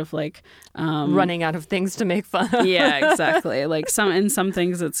concerned of like running out of things to make fun of. Yeah, exactly. Like some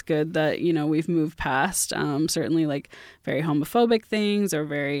things it's good that, you know, we've moved past. Certainly like very homophobic things or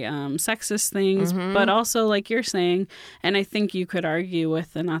very sexist things. But also like you're saying, and I think you could argue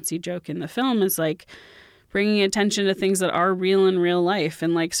with the Nazi joke in the film, is like bringing attention to things that are real in real life.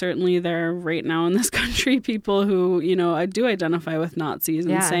 And like certainly there are right now in this country people who, you know, I do identify with Nazis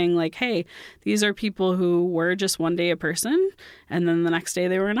and saying like, hey, these are people who were just one day a person and then the next day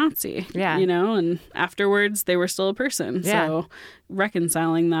they were a Nazi. Yeah. You know, and afterwards they were still a person. Yeah. So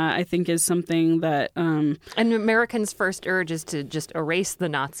reconciling that, I think, is something that and Americans' first urge is to just erase the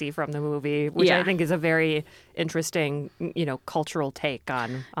Nazi from the movie, which I think is a very interesting, you know, cultural take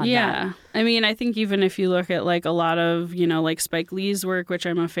on that. I mean, I think even if you look at like a lot of, you know, like Spike Lee's work, which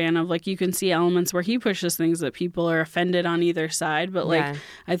I'm a fan of, like you can see elements where he pushes things that people are offended on either side, but like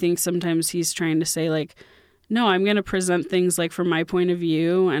I think sometimes he's trying to say like, no, I'm going to present things like from my point of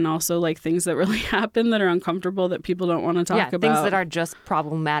view, and also like things that really happen that are uncomfortable that people don't want to talk about. Things that are just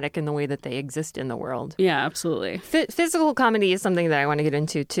problematic in the way that they exist in the world. Yeah, absolutely. Physical comedy is something that I want to get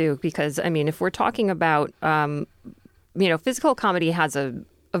into too, because I mean, if we're talking about, you know, physical comedy has a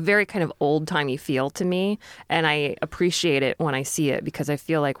very kind of old-timey feel to me, and I appreciate it when I see it because I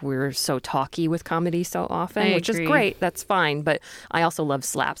feel like we're so talky with comedy so often, which is great. That's fine, but I also love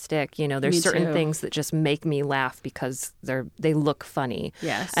slapstick. You know, there's certain things that just make me laugh because they look funny.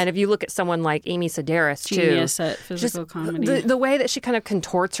 Yes. And if you look at someone like Amy Sedaris, genius at physical comedy. The way that she kind of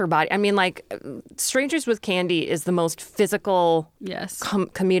contorts her body. I mean, like, Strangers with Candy is the most physical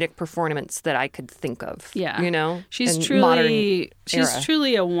comedic performance that I could think of. Yeah. You know? She's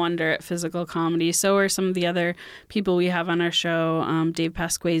truly a wonder at physical comedy. So are some of the other people we have on our show. Dave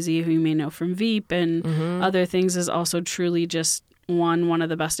Pasquesi, who you may know from Veep and other things, is also truly just one of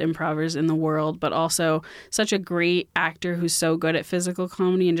the best improvers in the world, but also such a great actor who's so good at physical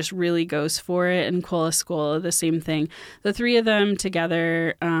comedy and just really goes for it. And Quilla Scola, the same thing. The three of them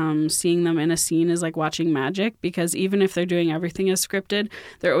together, seeing them in a scene is like watching magic, because even if they're doing everything as scripted,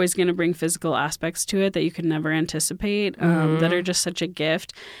 they're always going to bring physical aspects to it that you could never anticipate, that are just such a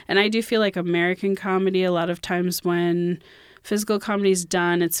gift. And I do feel like American comedy, a lot of times when physical comedy's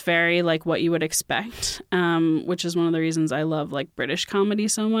done, it's very like what you would expect, which is one of the reasons I love like British comedy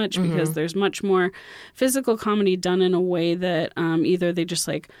so much, because there's much more physical comedy done in a way that either they just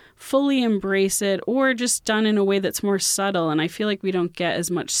like fully embrace it or just done in a way that's more subtle. And I feel like we don't get as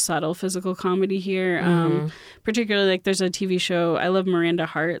much subtle physical comedy here. Particularly like there's a TV show, I love Miranda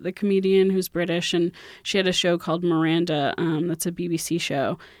Hart, the comedian who's British, and she had a show called Miranda, that's a BBC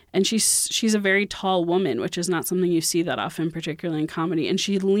show. And she's a very tall woman, which is not something you see that often, particularly in comedy. And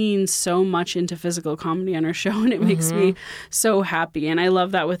she leans so much into physical comedy on her show, and it makes me so happy. And I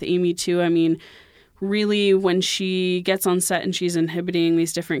love that with Amy, too. I mean, really, when she gets on set and she's inhibiting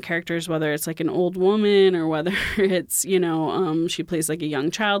these different characters, whether it's like an old woman or whether it's, you know, she plays like a young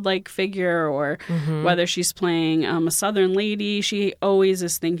childlike figure, or whether she's playing a Southern lady, she always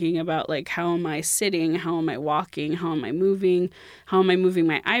is thinking about like, how am I sitting? How am I walking? How am I moving? How am I moving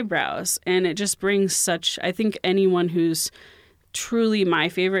my eyebrows? And it just brings such, I think anyone who's truly my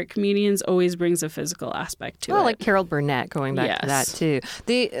favorite comedians always brings a physical aspect to it. Well, like Carol Burnett, going back to that too.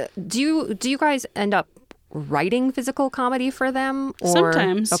 Do you guys end up writing physical comedy for them? Or?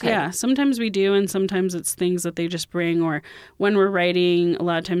 Sometimes, yeah. Sometimes we do, and sometimes it's things that they just bring, or when we're writing, a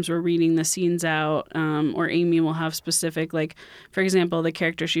lot of times we're reading the scenes out, or Amy will have specific, like, for example, the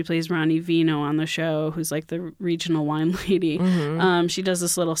character she plays, Ronnie Vino, on the show, who's like the regional wine lady. She does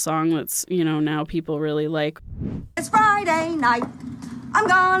this little song that's, you know, now people really like. It's Friday night. I'm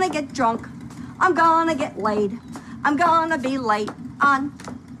gonna get drunk. I'm gonna get laid. I'm gonna be late on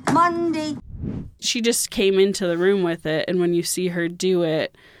Monday. she just came into the room with it. And when you see her do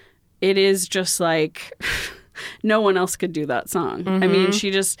it, it is just like no one else could do that song. I mean,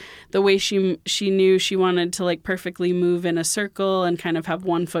 she just, the way she knew she wanted to like perfectly move in a circle and kind of have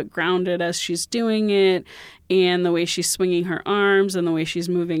one foot grounded as she's doing it, and the way she's swinging her arms and the way she's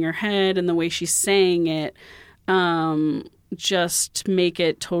moving her head and the way she's saying it, just make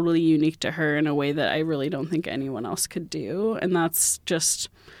it totally unique to her in a way that I really don't think anyone else could do. And that's just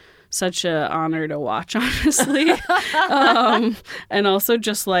such an honor to watch, honestly. And also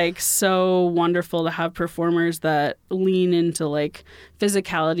just like so wonderful to have performers that lean into like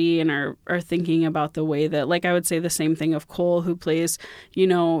physicality and are thinking about the way that, like, I would say the same thing of Cole, who plays, you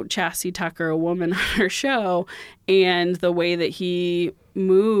know, Chassie Tucker, a woman on her show, and the way that he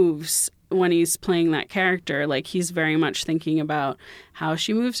moves when he's playing that character. Like, he's very much thinking about how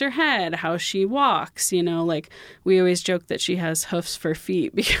she moves her head, how she walks, you know, like we always joke that she has hoofs for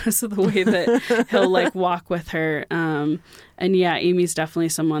feet because of the way that he'll like walk with her. And yeah, Amy's definitely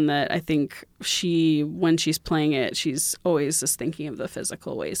someone that I think when she's playing it, she's always just thinking of the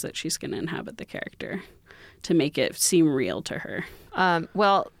physical ways that she's going to inhabit the character to make it seem real to her.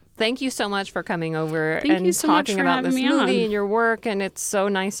 Well, thank you so much for coming over and so talking about this movie and your work. And it's so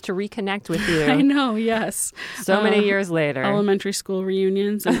nice to reconnect with you. I know, yes. So many years later. Elementary school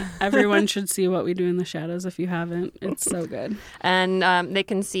reunions. And everyone should see What We Do in the Shadows if you haven't. It's so good. And they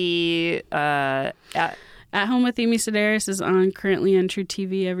can see... At Home with Amy Sedaris is currently on True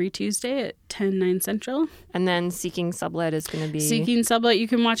TV every Tuesday at 10, 9 Central. And then Seeking Sublet is going to be... Seeking Sublet, you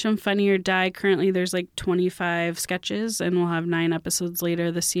can watch on Funny or Die. Currently, there's like 25 sketches, and we'll have 9 episodes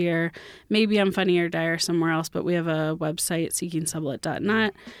later this year. Maybe on Funny or Die or somewhere else, but we have a website,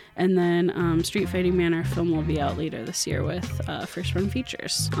 seekingsublet.net. And then Street Fighting Man, our film, will be out later this year with First Run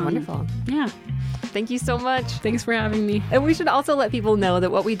Features. Wonderful. Yeah. Thank you so much. Thanks for having me. And we should also let people know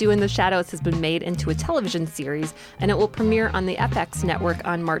that What We Do in the Shadows has been made into a television series, and it will premiere on the FX network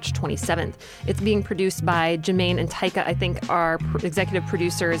on March 27th. It's being produced by Jermaine and Taika, I think, are executive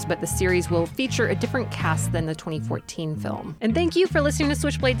producers, but the series will feature a different cast than the 2014 film. And thank you for listening to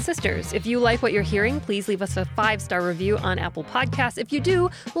Switchblade Sisters. If you like what you're hearing, please leave us a 5-star review on Apple Podcasts. If you do,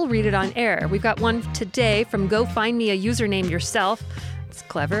 we'll read it on air. We've got one today from Go Find Me a Username Yourself. It's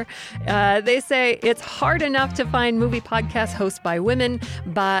clever. They say it's hard enough to find movie podcast hosts by women,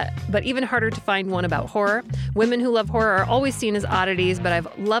 but even harder to find one about horror. Women who love horror are always seen as oddities, but I've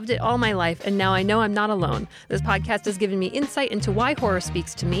loved it all my life, and now I know I'm not alone. This podcast has given me insight into why horror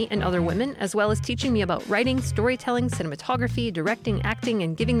speaks to me and other women, as well as teaching me about writing, storytelling, cinematography, directing, acting,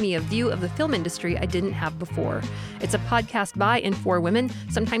 and giving me a view of the film industry I didn't have before. It's a podcast by and for women.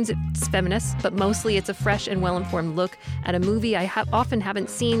 Sometimes it's feminist, but mostly it's a fresh and well-informed look at a movie I often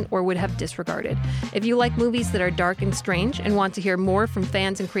haven't seen or would have disregarded. If you like movies that are dark and strange and want to hear more from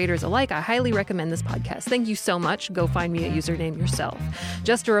fans and creators alike, I highly recommend this podcast. Thank you so much. Go find me a username yourself.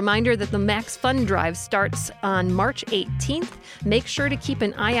 Just a reminder that the Max Fund Drive starts on March 18th. Make sure to keep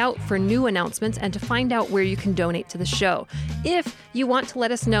an eye out for new announcements and to find out where you can donate to the show. If you want to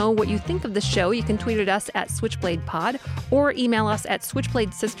let us know what you think of the show, you can tweet at us at SwitchbladePod or email us at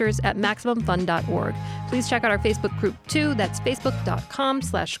switchbladesisters@maximumfun.org. Please check out our Facebook group too. That's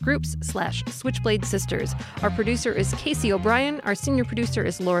facebook.com/groups/Switchblade Sisters. Our producer is Casey O'Brien. Our senior producer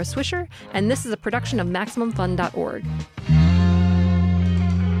is Laura Swisher. And this is a production of MaximumFun.org.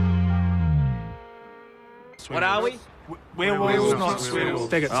 What are we? Werewolves, not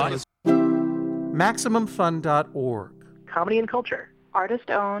werewolves. MaximumFun.org. Comedy and culture. Artist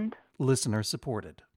owned. Listener supported.